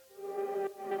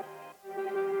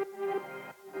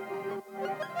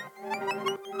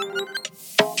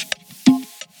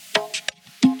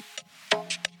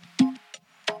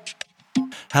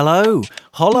Hello,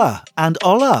 hola, and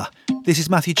hola. This is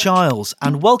Matthew Childs,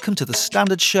 and welcome to the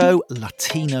Standard Show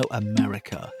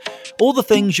LatinoAmerica. All the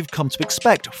things you've come to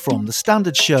expect from the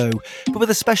Standard Show, but with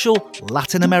a special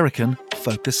Latin American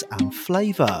focus and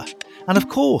flavour. And of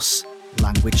course,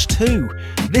 language too.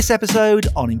 This episode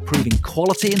on improving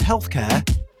quality in healthcare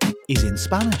is in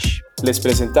Spanish. Les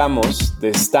presentamos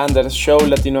The Standard Show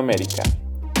Latinoamérica,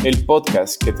 el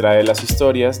podcast que trae las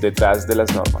historias detrás de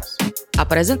las normas.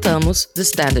 Apresentamos The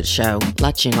Standard Show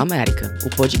LatinoAmerica, o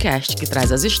podcast que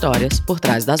traz as histórias por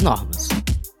trás das normas.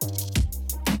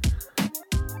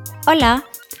 Hola,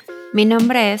 mi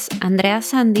nombre es Andrea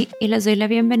Sandy y les doy la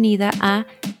bienvenida a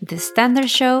The Standard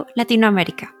Show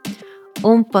Latinoamérica,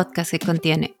 un podcast que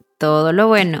contiene todo lo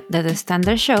bueno de The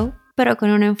Standard Show, pero con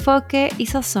un enfoque y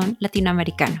sazón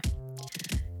latinoamericano.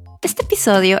 Este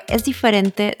episodio es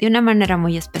diferente de una manera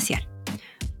muy especial,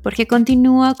 porque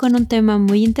continúa con un tema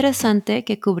muy interesante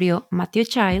que cubrió Matthew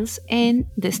Childs en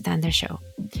The Standard Show.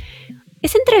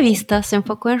 Esa entrevista se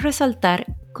enfocó en resaltar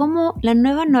cómo la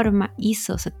nueva norma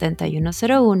ISO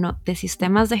 7101 de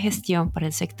sistemas de gestión para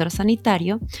el sector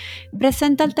sanitario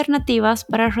presenta alternativas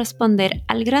para responder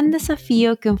al gran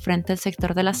desafío que enfrenta el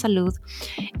sector de la salud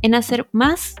en hacer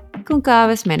más con cada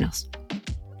vez menos.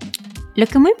 Lo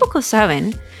que muy pocos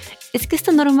saben es que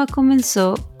esta norma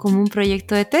comenzó como un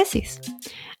proyecto de tesis.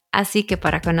 Así que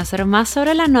para conocer más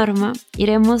sobre la norma,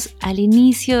 iremos al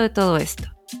inicio de todo esto,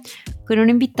 con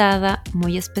una invitada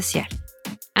muy especial,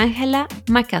 Ángela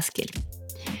McCaskill.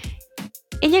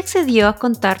 Ella accedió a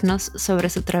contarnos sobre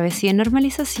su travesía en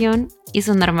normalización y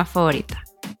su norma favorita.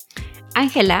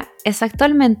 Ángela es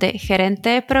actualmente gerente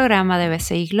de programa de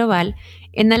BCI Global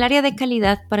en el área de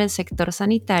calidad para el sector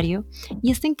sanitario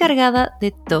y está encargada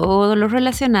de todo lo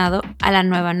relacionado a la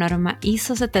nueva norma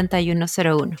ISO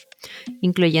 7101,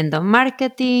 incluyendo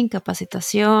marketing,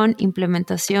 capacitación,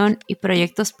 implementación y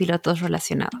proyectos pilotos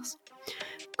relacionados.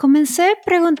 Comencé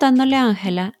preguntándole a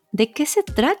Ángela de qué se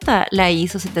trata la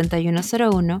ISO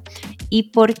 7101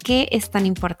 y por qué es tan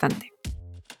importante.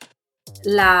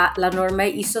 La norma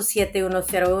ISO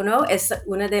 7101 es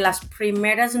una de las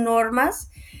primeras normas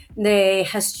de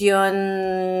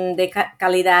gestión de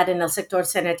calidad en el sector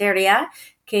sanitario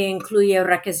que incluye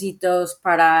requisitos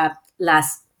para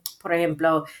por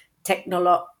ejemplo,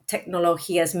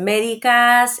 tecnologías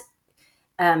médicas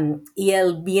y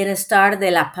el bienestar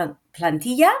de la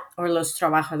plantilla o los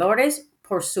trabajadores.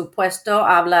 Por supuesto,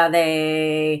 habla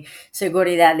de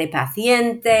seguridad de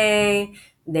paciente,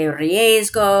 de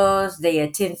riesgos, de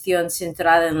atención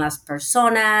centrada en las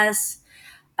personas,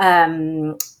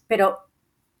 pero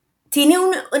tiene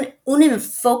un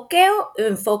enfoque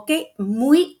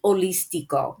muy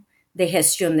holístico de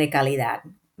gestión de calidad,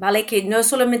 ¿vale? Que no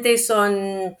solamente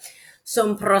son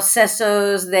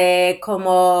procesos de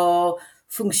cómo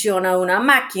funciona una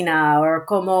máquina o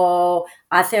cómo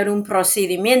hacer un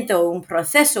procedimiento o un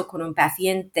proceso con un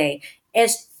paciente.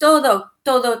 Es todo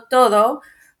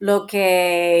lo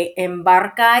que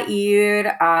embarca ir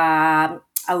a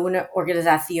una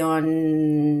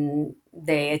organización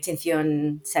de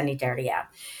atención sanitaria.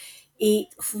 Y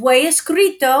fue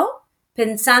escrito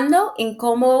pensando en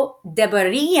cómo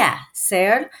debería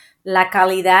ser la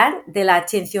calidad de la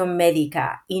atención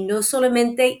médica y no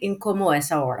solamente en cómo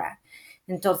es ahora.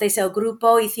 Entonces, el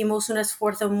grupo hicimos un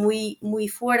esfuerzo muy, muy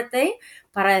fuerte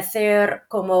para hacer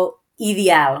como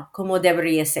ideal, como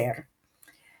debería ser.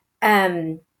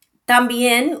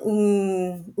 También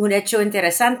un hecho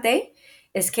interesante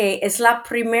es que es la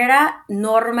primera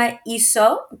norma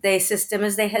ISO de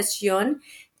sistemas de gestión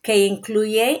que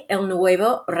incluye el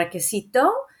nuevo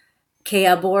requisito que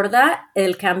aborda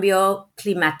el cambio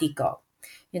climático.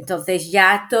 Entonces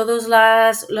ya todas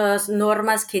las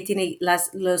normas que tienen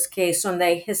los que son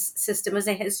de sistemas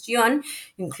de gestión,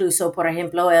 incluso por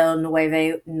ejemplo el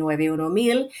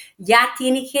 91000, ya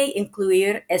tiene que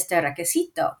incluir este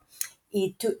requisito.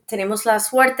 Y tenemos la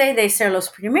suerte de ser los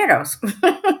primeros,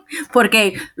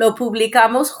 porque lo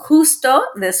publicamos justo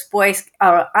después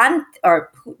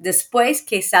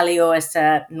que salió este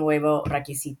nuevo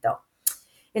requisito.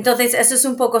 Entonces, eso es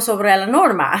un poco sobre la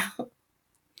norma.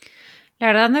 La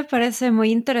verdad me parece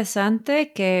muy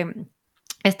interesante que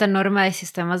esta norma de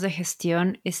sistemas de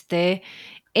gestión esté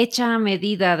hecha a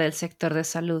medida del sector de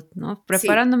salud, ¿no?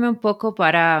 Preparándome un poco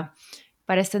para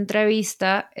esta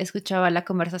entrevista, escuchaba la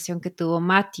conversación que tuvo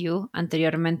Matthew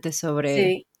anteriormente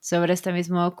sobre este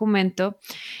mismo documento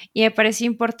y me pareció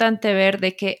importante ver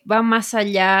de que va más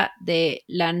allá de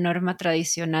la norma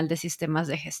tradicional de sistemas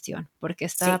de gestión, porque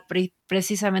está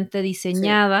precisamente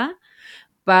diseñada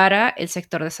para el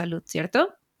sector de salud,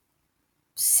 ¿cierto?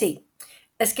 Sí.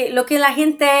 Es que lo que la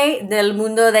gente del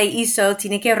mundo de ISO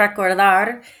tiene que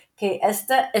recordar que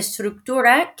esta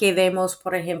estructura que vemos,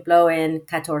 por ejemplo, en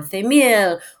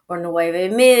 14.000 o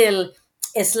 9.000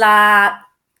 es la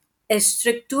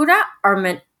estructura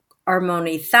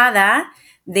armonizada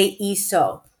de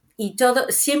ISO. Y todo,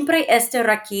 siempre este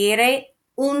requiere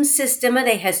un sistema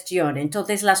de gestión.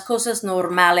 Entonces, las cosas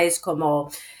normales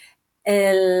como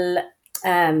el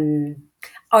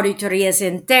auditorías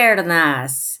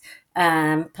internas,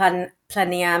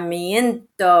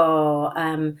 planeamiento,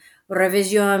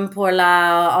 revisión por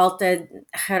la alta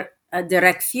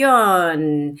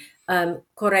dirección,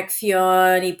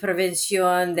 corrección y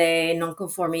prevención de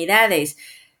nonconformidades.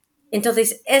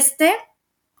 Entonces, esta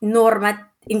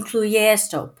norma incluye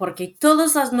esto, porque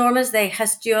todas las normas de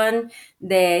gestión,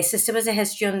 de sistemas de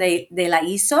gestión de la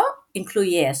ISO,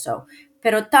 incluye eso.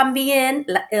 Pero también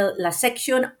la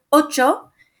sección 8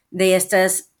 de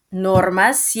estas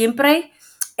normas siempre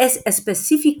es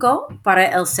específico para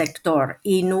el sector.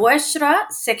 Y nuestra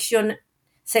sección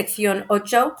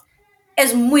 8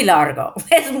 es muy largo,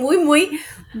 es muy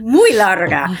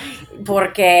larga,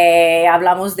 porque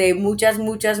hablamos de muchas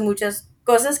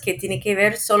cosas que tienen que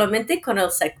ver solamente con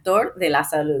el sector de la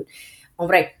salud.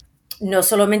 Hombre, no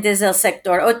solamente es el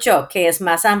sector 8, que es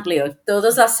más amplio,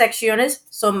 todas las secciones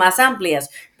son más amplias,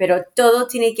 pero todo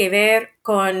tiene que ver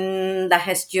con la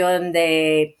gestión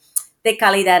de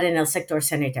calidad en el sector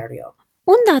sanitario.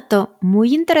 Un dato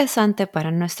muy interesante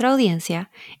para nuestra audiencia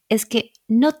es que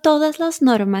no todas las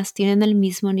normas tienen el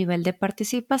mismo nivel de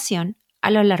participación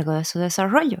a lo largo de su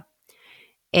desarrollo.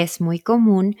 Es muy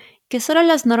común que solo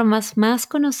las normas más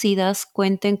conocidas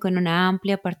cuenten con una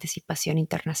amplia participación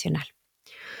internacional.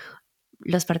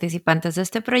 Los participantes de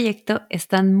este proyecto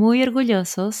están muy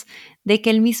orgullosos de que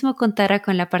el mismo contara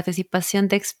con la participación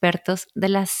de expertos de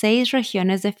las 6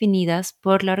 regiones definidas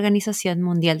por la Organización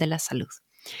Mundial de la Salud.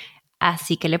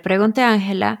 Así que le pregunté a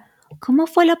Ángela, ¿cómo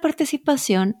fue la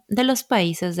participación de los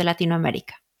países de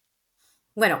Latinoamérica?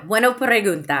 Bueno, buena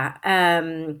pregunta.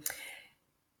 En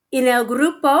el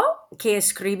grupo que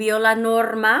escribió la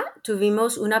norma,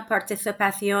 tuvimos una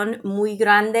participación muy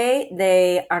grande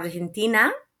de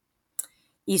Argentina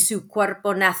y su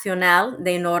cuerpo nacional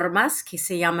de normas que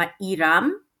se llama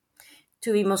IRAM.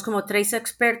 Tuvimos como 3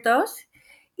 expertos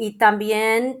y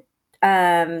también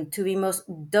tuvimos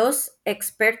 2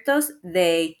 expertos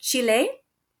de Chile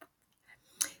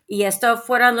y estos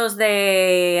fueron los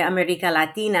de América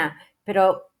Latina.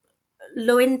 Pero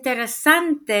lo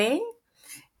interesante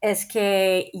es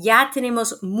que ya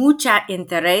tenemos mucho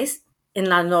interés en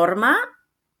la norma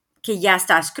que ya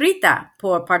está escrita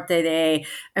por parte de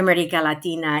América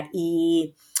Latina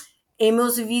y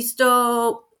hemos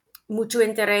visto mucho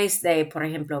interés de, por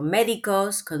ejemplo,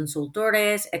 médicos,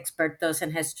 consultores, expertos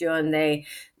en gestión de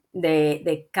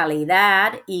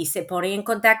calidad y se ponen en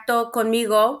contacto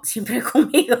conmigo, siempre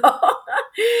conmigo,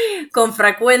 con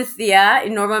frecuencia.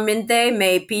 Normalmente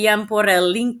me pillan por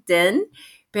el LinkedIn,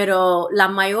 pero la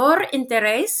mayor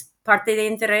parte de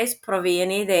interés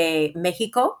proviene de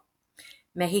México.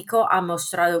 México ha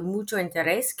mostrado mucho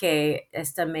interés, que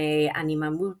esto me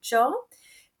anima mucho.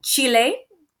 Chile,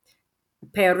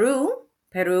 Perú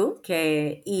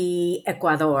y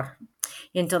Ecuador.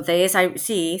 Entonces,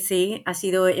 sí, ha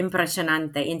sido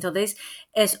impresionante. Entonces,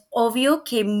 es obvio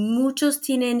que muchos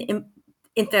tienen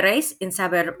interés en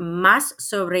saber más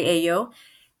sobre ello.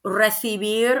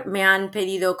 Me han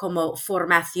pedido como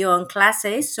formación,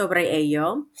 clases sobre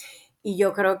ello. Y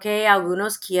yo creo que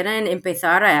algunos quieren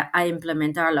empezar a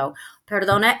implementarlo.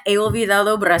 Perdona, he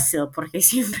olvidado Brasil porque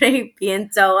siempre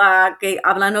pienso que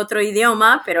hablan otro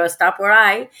idioma, pero está por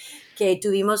ahí, que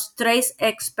tuvimos 3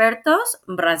 expertos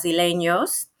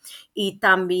brasileños y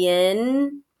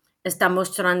también están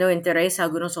mostrando interés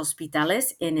algunos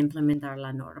hospitales en implementar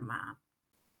la norma.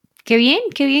 Qué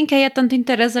bien que haya tanto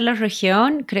interés de la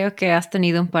región. Creo que has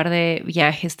tenido un par de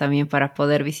viajes también para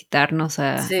poder visitarnos Sí,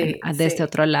 de este sí,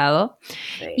 otro lado.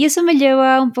 Y sí. eso me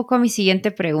lleva un poco a mi siguiente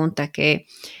pregunta, que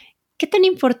 ¿qué tan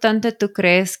importante tú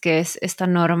crees que es esta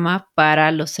norma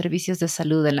para los servicios de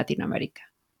salud en Latinoamérica?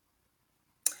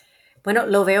 Bueno,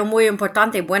 lo veo muy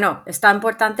importante. Bueno, está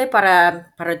importante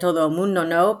para todo el mundo,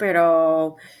 ¿no?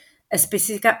 Pero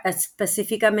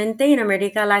específicamente en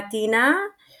América Latina,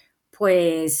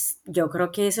 pues yo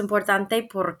creo que es importante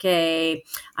porque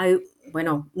hay,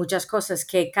 bueno, muchas cosas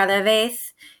que cada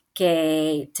vez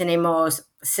que tenemos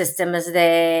sistemas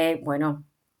de, bueno,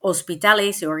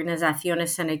 hospitales y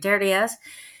organizaciones sanitarias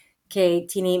que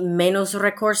tienen menos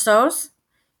recursos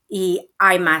y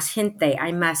hay más gente,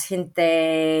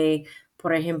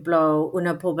 por ejemplo,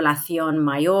 una población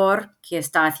mayor que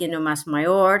está haciendo más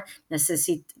mayor,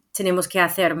 tenemos que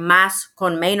hacer más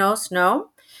con menos,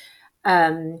 ¿no?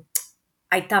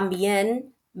 Hay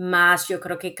también más, yo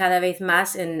creo que cada vez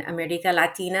más en América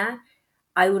Latina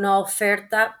hay una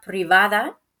oferta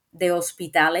privada de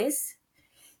hospitales.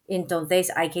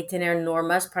 Entonces hay que tener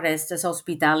normas para estos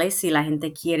hospitales si la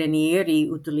gente quiere ir y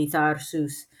utilizar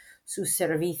sus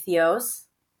servicios.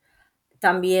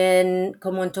 También,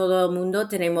 como en todo el mundo,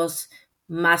 tenemos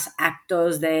más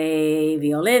actos de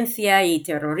violencia y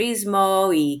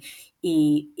terrorismo y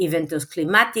eventos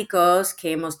climáticos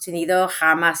que hemos tenido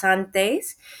jamás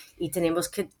antes y tenemos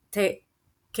que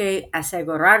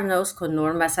asegurarnos con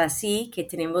normas así que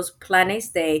tenemos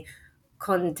planes de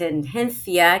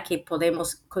contingencia que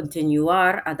podemos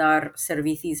continuar a dar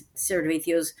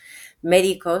servicios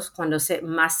médicos cuando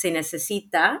más se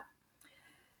necesita.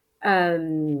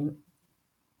 Um,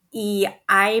 y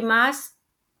hay más,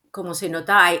 como se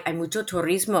nota, hay mucho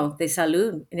turismo de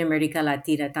salud en América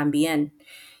Latina también.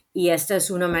 Y esta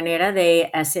es una manera de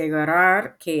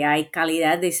asegurar que hay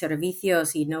calidad de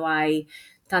servicios y no hay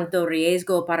tanto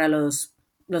riesgo para los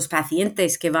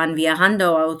pacientes que van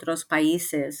viajando a otros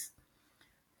países.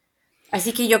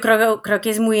 Así que yo creo que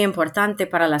es muy importante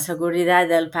para la seguridad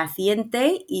del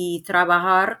paciente y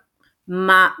trabajar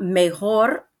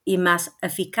mejor y más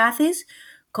eficaces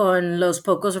con los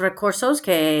pocos recursos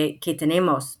que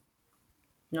tenemos,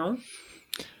 ¿no?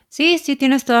 Sí, sí,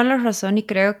 tienes toda la razón y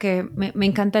creo que me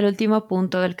encanta el último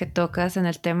punto del que tocas en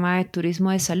el tema de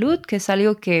turismo de salud, que es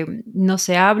algo que no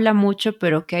se habla mucho,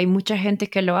 pero que hay mucha gente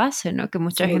que lo hace, ¿no? Que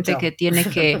mucha gente Mucho. que tiene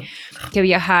que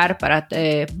viajar para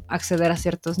acceder a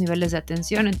ciertos niveles de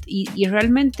atención y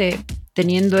realmente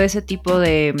teniendo ese tipo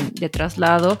de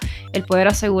traslado, el poder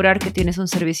asegurar que tienes un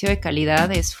servicio de calidad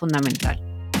es fundamental.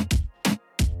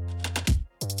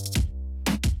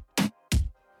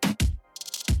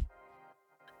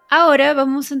 Ahora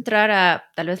vamos a entrar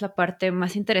a tal vez la parte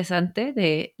más interesante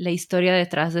de la historia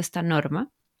detrás de esta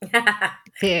norma,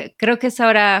 que creo que es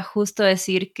ahora justo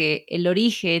decir que el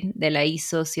origen de la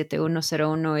ISO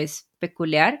 7101 es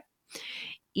peculiar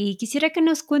y quisiera que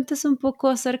nos cuentes un poco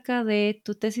acerca de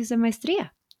tu tesis de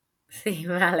maestría. Sí,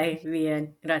 vale,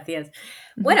 bien, gracias.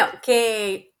 Ujú. Bueno,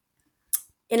 que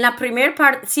en la primera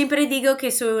parte siempre digo que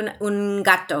soy un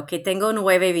gato, que tengo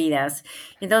 9 vidas.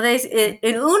 Entonces,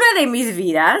 en una de mis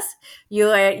vidas,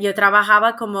 yo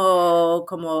trabajaba como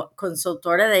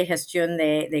consultora de gestión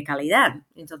de calidad.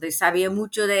 Entonces, sabía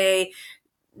mucho de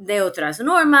otras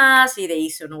normas y de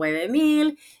ISO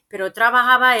 9000, pero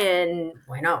trabajaba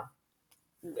bueno,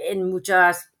 en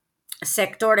muchos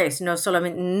sectores, no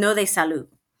solamente, no de salud.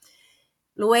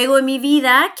 Luego en mi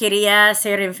vida quería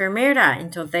ser enfermera,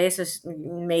 entonces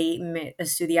me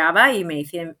estudiaba y me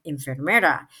hice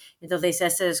enfermera. Entonces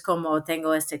eso es como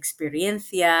tengo esta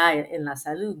experiencia en la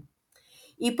salud.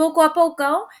 Y poco a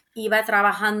poco iba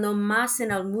trabajando más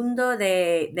en el mundo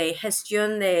de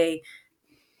gestión de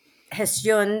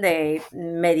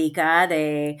médica,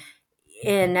 de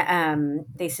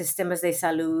sistemas de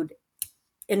salud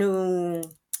en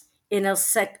el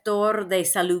sector de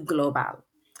salud global.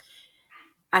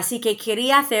 Así que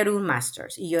quería hacer un máster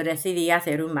y yo decidí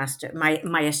hacer un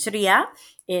maestría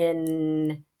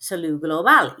en salud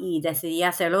global y decidí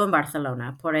hacerlo en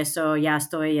Barcelona. Por eso ya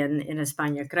estoy en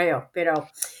España, creo. Pero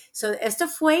esto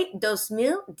fue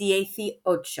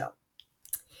 2018.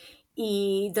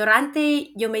 Y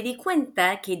yo me di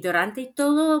cuenta que durante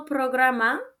todo el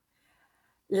programa,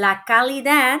 la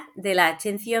calidad de la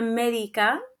atención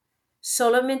médica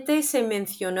solamente se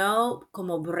mencionó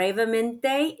como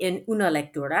brevemente en una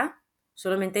lectura,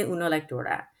 solamente una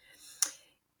lectura.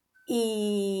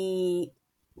 Y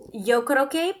yo creo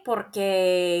que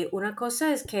porque una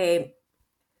cosa es que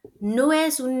no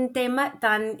es un tema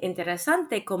tan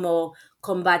interesante como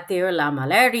combatir la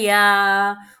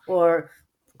malaria o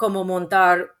como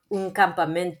montar un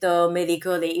campamento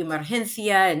médico de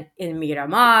emergencia en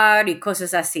Miramar y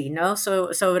cosas así, ¿no?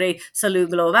 Sobre salud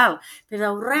global.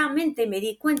 Pero realmente me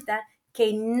di cuenta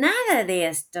que nada de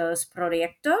estos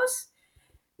proyectos,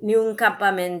 ni un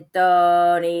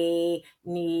campamento, ni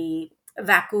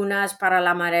vacunas para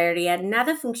la malaria,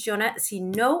 nada funciona si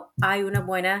no hay un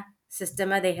buen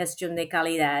sistema de gestión de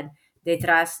calidad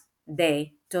detrás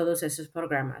de todos esos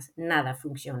programas. Nada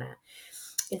funciona.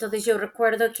 Entonces yo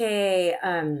recuerdo que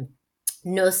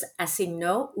nos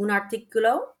asignó un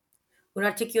artículo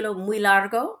muy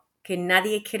largo que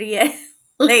nadie quería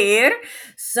leer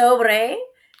sobre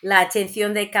la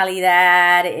atención de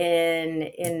calidad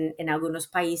en algunos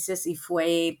países y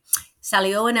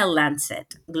salió en el Lancet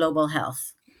Global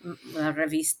Health, la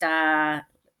revista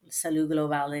Salud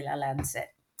Global de la Lancet.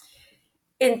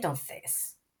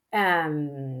 Entonces,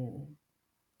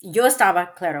 yo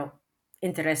estaba, claro,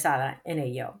 interesada en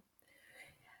ello.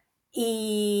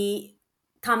 Y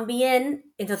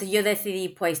también, entonces yo decidí,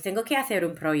 pues tengo que hacer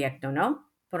un proyecto,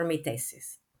 ¿no? Por mi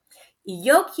tesis. Y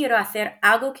yo quiero hacer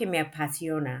algo que me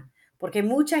apasiona, porque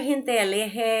mucha gente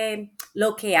elige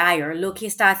lo que hay o lo que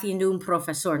está haciendo un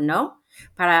profesor, ¿no?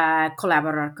 Para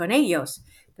colaborar con ellos.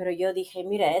 Pero yo dije,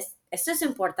 mira, esto es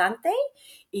importante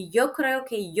y yo creo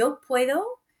que yo puedo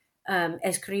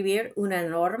escribir una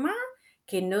norma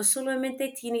que no solamente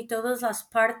tiene todas las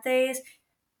partes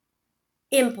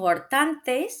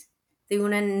importantes de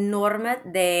una norma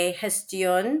de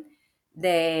gestión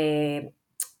de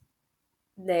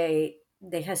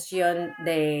gestión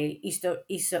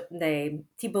de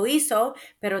tipo ISO,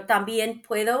 pero también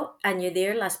puedo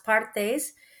añadir las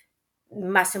partes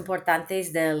más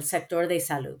importantes del sector de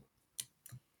salud.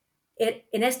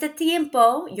 En este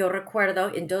tiempo, yo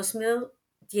recuerdo, en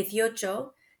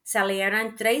 2018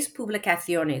 salieron 3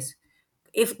 publicaciones.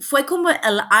 Fue como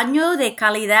el año de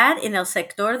calidad en el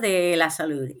sector de la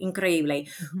salud, increíble.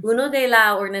 Uno de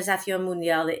la Organización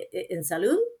Mundial en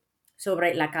Salud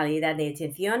sobre la calidad de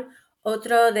atención,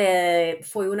 otro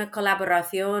fue una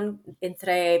colaboración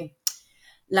entre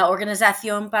la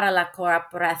Organización para la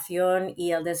Cooperación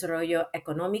y el Desarrollo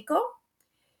Económico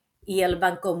y el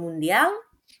Banco Mundial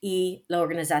y la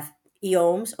organización y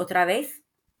OMS otra vez.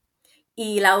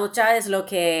 Y la otra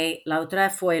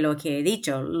fue lo que he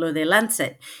dicho, lo de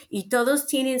Lancet. Y todos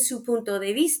tienen su punto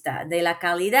de vista de la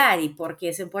calidad y por qué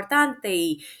es importante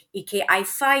y que hay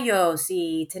fallos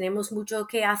y tenemos mucho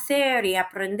que hacer y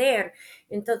aprender.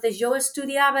 Entonces yo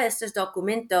estudiaba estos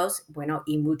documentos, bueno,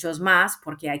 y muchos más,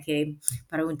 porque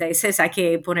para un tesis hay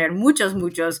que poner muchos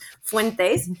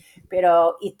fuentes,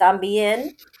 pero y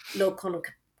también lo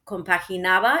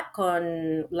compaginaba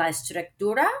con la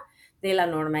estructura de la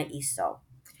norma ISO.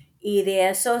 Y de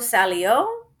eso salió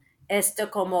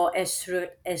esto como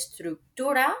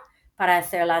estructura para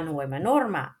hacer la nueva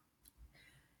norma.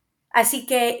 Así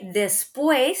que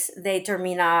después de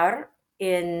terminar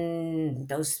en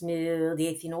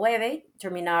 2019,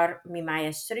 terminar mi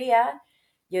maestría,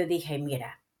 yo dije,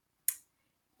 mira,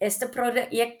 este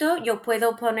proyecto yo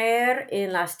puedo poner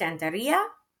en la estantería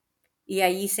y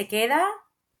allí se queda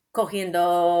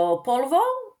cogiendo polvo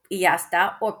y ya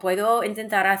está, o puedo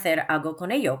intentar hacer algo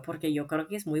con ello, porque yo creo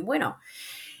que es muy bueno.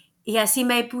 Y así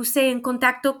me puse en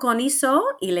contacto con ISO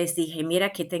y les dije,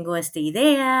 mira que tengo esta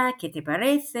idea, ¿qué te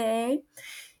parece?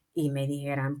 Y me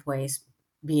dijeron, pues,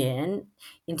 bien.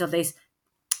 Entonces,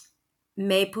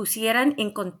 me pusieron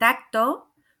en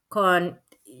contacto con,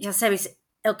 ya sabes,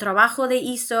 el trabajo de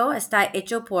ISO está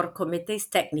hecho por comités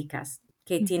técnicas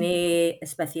que tiene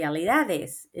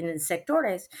especialidades en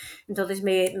sectores. Entonces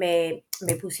me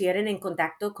pusieron en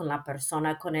contacto con la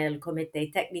persona, con el comité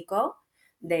técnico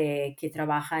que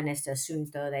trabaja en este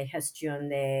asunto de gestión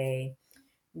de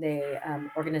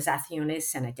organizaciones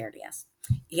sanitarias.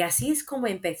 Y así es como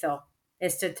empezó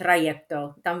este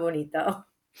trayecto tan bonito.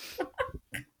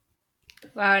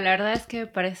 Wow, la verdad es que me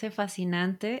parece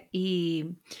fascinante y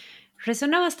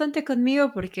resuena bastante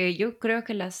conmigo porque yo creo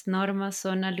que las normas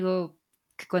son algo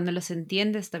que cuando las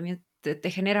entiendes también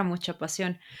te genera mucha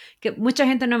pasión. Que mucha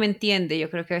gente no me entiende, yo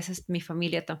creo que a veces mi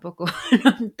familia tampoco,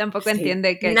 tampoco Sí,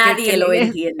 entiende nadie lo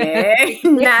entiende, ¿eh?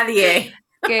 Nadie.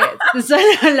 que solo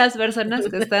las personas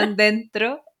que están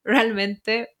dentro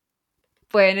realmente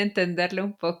pueden entenderle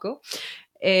un poco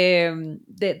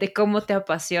de cómo te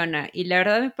apasiona. Y la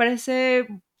verdad me parece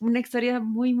una historia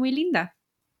muy, muy linda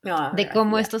No, de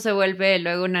cómo gracias. esto se vuelve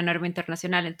luego una norma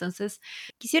internacional. Entonces,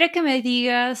 quisiera que me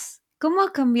digas, ¿cómo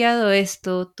ha cambiado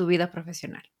esto tu vida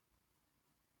profesional?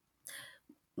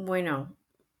 Bueno,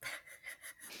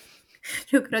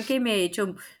 yo creo que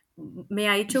me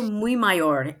ha hecho muy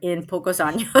mayor en pocos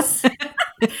años,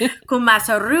 con más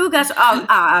arrugas,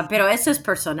 pero eso es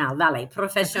personal, dale,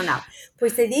 profesional.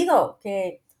 Pues te digo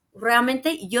que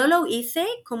realmente yo lo hice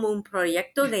como un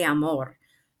proyecto de amor.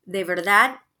 De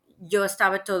verdad, yo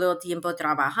estaba todo el tiempo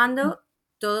trabajando,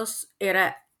 todos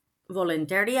era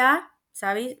voluntaria,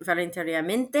 ¿sabes?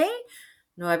 Voluntariamente,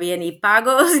 no había ni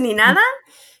pagos ni nada,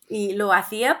 y lo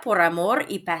hacía por amor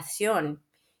y pasión.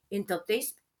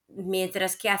 Entonces,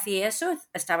 mientras que hacía eso,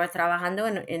 estaba trabajando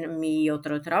en mi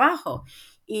otro trabajo.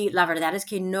 Y la verdad es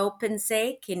que no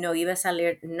pensé que no iba a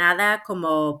salir nada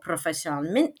como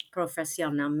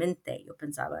profesionalmente. Yo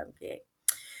pensaba que,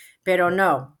 pero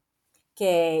no,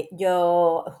 que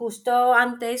yo justo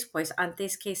antes, pues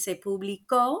antes que se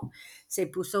publicó, se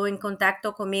puso en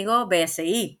contacto conmigo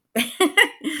BSI,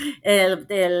 el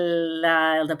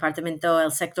departamento,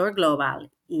 el sector global,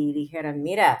 y dijeron,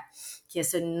 mira, que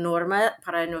esa norma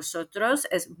para nosotros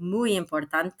es muy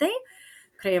importante,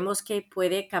 creemos que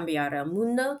puede cambiar el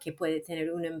mundo, que puede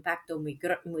tener un impacto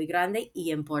muy grande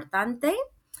y importante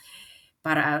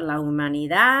para la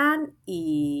humanidad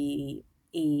y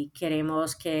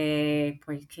queremos que,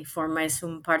 pues, que formes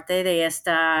un parte de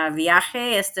este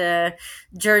viaje, este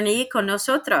journey con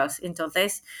nosotros.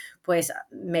 Entonces, pues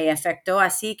me afectó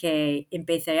así que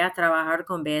empecé a trabajar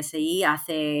con BSI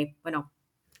hace, bueno,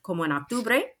 como en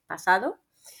octubre pasado.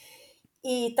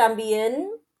 Y también,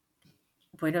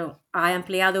 bueno, ha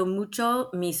ampliado mucho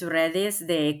mis redes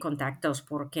de contactos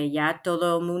porque ya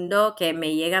todo el mundo que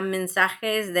me llegan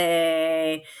mensajes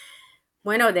de,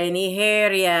 bueno, de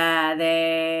Nigeria,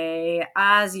 de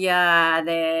Asia,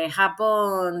 de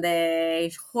Japón,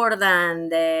 de Jordán,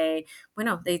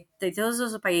 bueno, de todos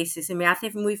esos países. Y me hace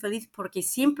muy feliz porque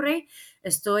siempre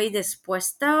estoy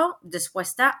dispuesta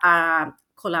a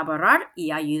colaborar y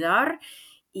ayudar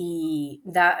y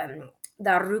dar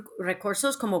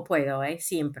recursos como puedo,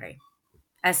 siempre.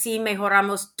 Así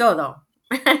mejoramos todo,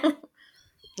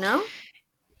 ¿no?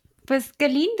 Pues qué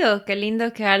lindo que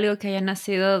algo que haya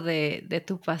nacido de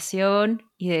tu pasión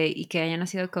y que haya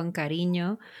nacido con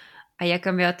cariño haya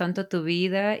cambiado tanto tu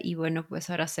vida y bueno,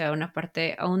 pues ahora sea una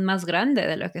parte aún más grande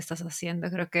de lo que estás haciendo.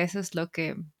 Creo que eso es lo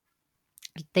que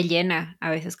te llena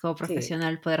a veces como Sí.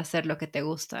 profesional poder hacer lo que te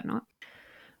gusta, ¿no?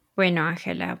 Bueno,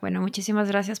 Ángela, bueno, muchísimas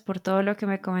gracias por todo lo que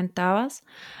me comentabas.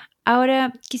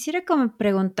 Ahora, quisiera como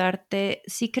preguntarte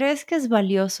si crees que es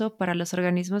valioso para los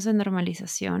organismos de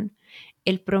normalización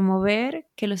el promover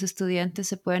que los estudiantes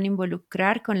se puedan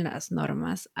involucrar con las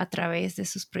normas a través de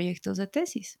sus proyectos de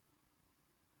tesis.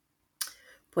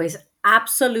 Pues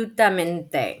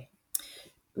absolutamente.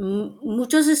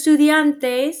 Muchos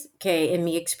estudiantes que en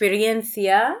mi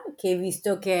experiencia, que he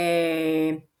visto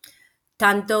que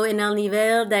tanto en el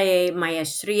nivel de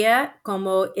maestría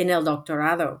como en el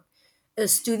doctorado,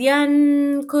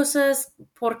 estudian cosas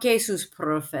porque sus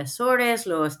profesores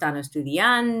lo están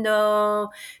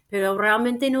estudiando, pero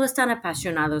realmente no están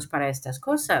apasionados para estas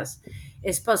cosas.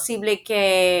 Es posible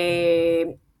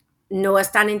que no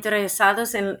están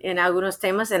interesados en algunos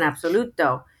temas en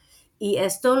absoluto. Y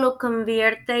esto lo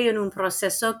convierte en un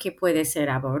proceso que puede ser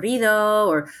aburrido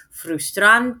o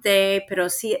frustrante, pero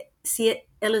si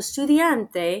el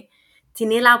estudiante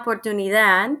tiene la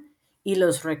oportunidad y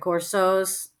los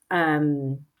recursos,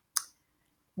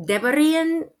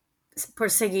 deberían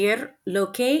perseguir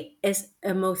lo que es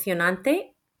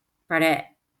emocionante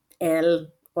para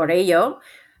él o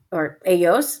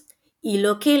ellos y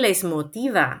lo que les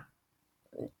motiva,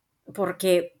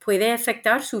 porque puede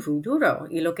afectar su futuro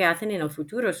y lo que hacen en el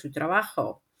futuro, su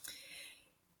trabajo.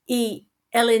 Y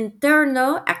el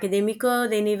entorno académico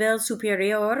de nivel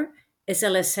superior es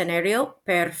el escenario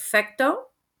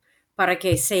perfecto para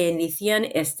que se inicien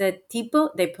este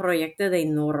tipo de proyecto de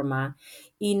norma.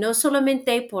 Y no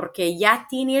solamente porque ya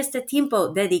tiene este tiempo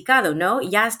dedicado, ¿no?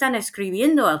 Ya están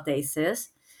escribiendo el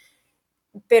tesis,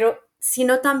 pero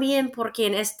sino también porque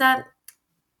en este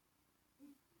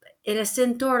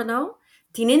entorno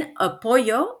tienen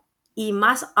apoyo y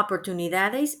más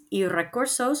oportunidades y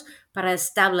recursos para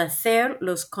establecer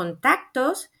los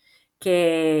contactos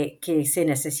que se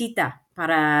necesita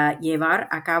para llevar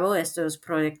a cabo estos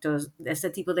proyectos, este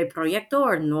tipo de proyectos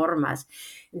o normas.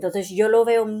 Entonces, yo lo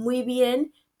veo muy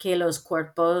bien que los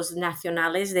cuerpos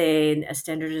nacionales de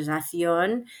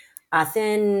estandarización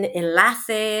hacen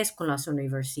enlaces con las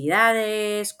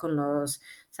universidades, con los,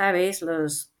 ¿sabes?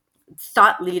 Los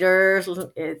thought leaders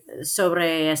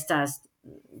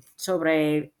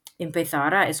sobre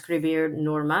empezar a escribir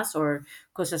normas o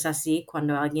cosas así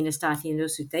cuando alguien está haciendo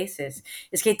su tesis.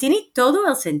 Es que tiene todo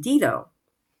el sentido.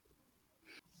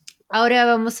 Ahora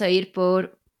vamos a ir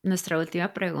por nuestra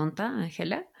última pregunta,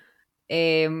 Ángela.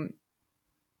 Es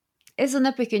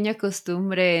una pequeña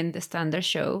costumbre en The Standard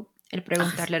Show el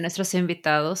preguntarle a nuestros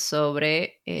invitados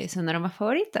sobre su norma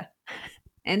favorita.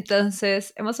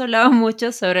 Entonces, hemos hablado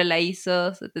mucho sobre la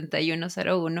ISO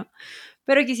 7101,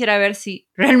 pero quisiera ver si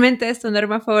realmente es tu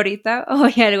norma favorita o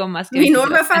hay algo más que Mi me quisieras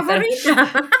norma comentar.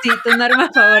 favorita. Sí, tu norma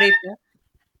favorita.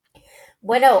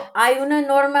 Bueno, hay una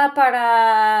norma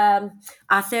para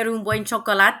hacer un buen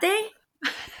chocolate.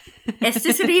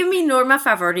 Este sería mi norma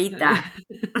favorita.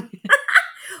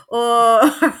 O,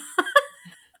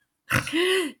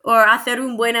 o hacer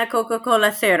un buena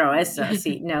Coca-Cola cero, eso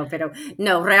sí, no, pero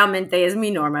no, realmente es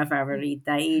mi norma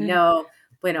favorita. Y no,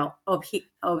 bueno,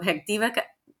 Objetivamente.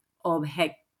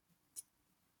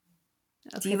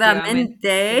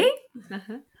 objetivamente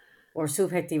Ajá. o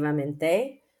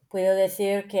subjetivamente, puedo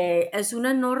decir que es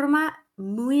una norma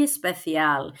muy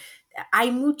especial.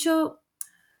 Hay mucho,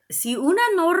 si una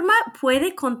norma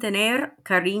puede contener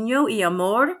cariño y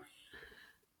amor,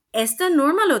 esta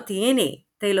norma lo tiene.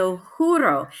 te lo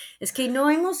juro. Es que no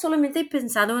hemos solamente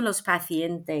pensado en los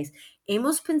pacientes,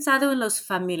 hemos pensado en los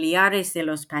familiares de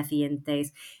los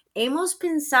pacientes, hemos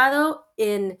pensado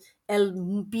en el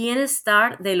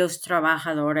bienestar de los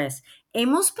trabajadores,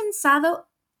 hemos pensado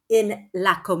en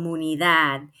la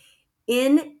comunidad,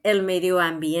 en el medio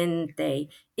ambiente,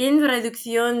 en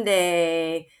reducción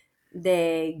de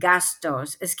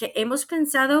gastos. Es que hemos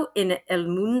pensado en el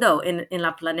mundo, en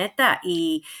la planeta,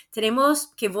 y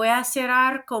tenemos que voy a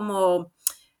cerrar como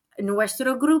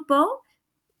nuestro grupo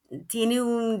tiene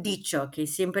un dicho que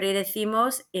siempre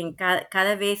decimos en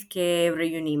cada vez que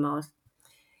reunimos.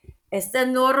 Esta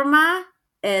norma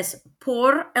es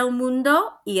por el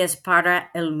mundo y es para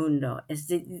el mundo. Es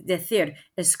decir,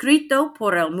 escrito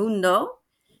por el mundo,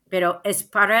 pero es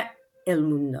para el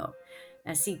mundo.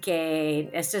 Así que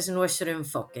este es nuestro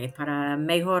enfoque para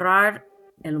mejorar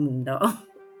el mundo.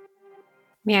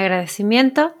 Mi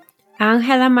agradecimiento a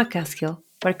Angela McCaskill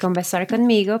por conversar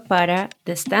conmigo para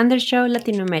The Standard Show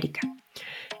Latinoamérica.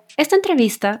 Esta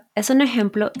entrevista es un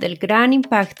ejemplo del gran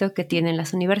impacto que tienen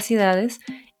las universidades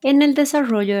en el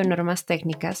desarrollo de normas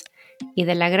técnicas y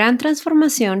de la gran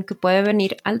transformación que puede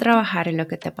venir al trabajar en lo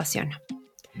que te apasiona.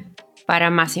 Para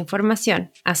más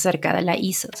información acerca de la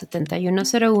ISO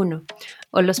 7101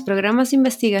 o los programas de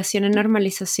investigación y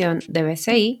normalización de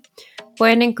BCI,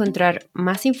 pueden encontrar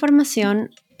más información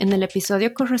en el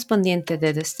episodio correspondiente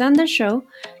de The Standard Show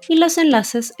y los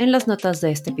enlaces en las notas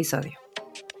de este episodio.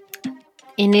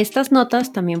 En estas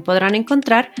notas también podrán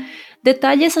encontrar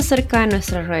detalles acerca de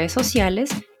nuestras redes sociales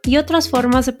y otras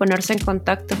formas de ponerse en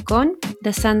contacto con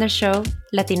The Standard Show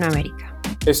Latinoamérica.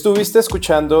 Estuviste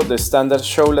escuchando The Standard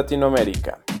Show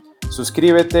Latinoamérica.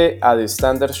 Suscríbete a The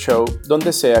Standard Show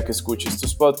donde sea que escuches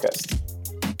tus podcasts.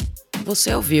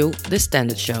 Você ouviu The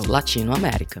Standard Show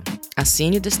Latinoamérica.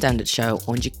 Assine The Standard Show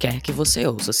onde quer que você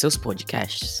ouça seus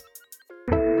podcasts.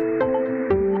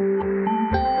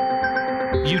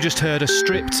 You just heard a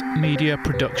Stripped Media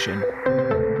production.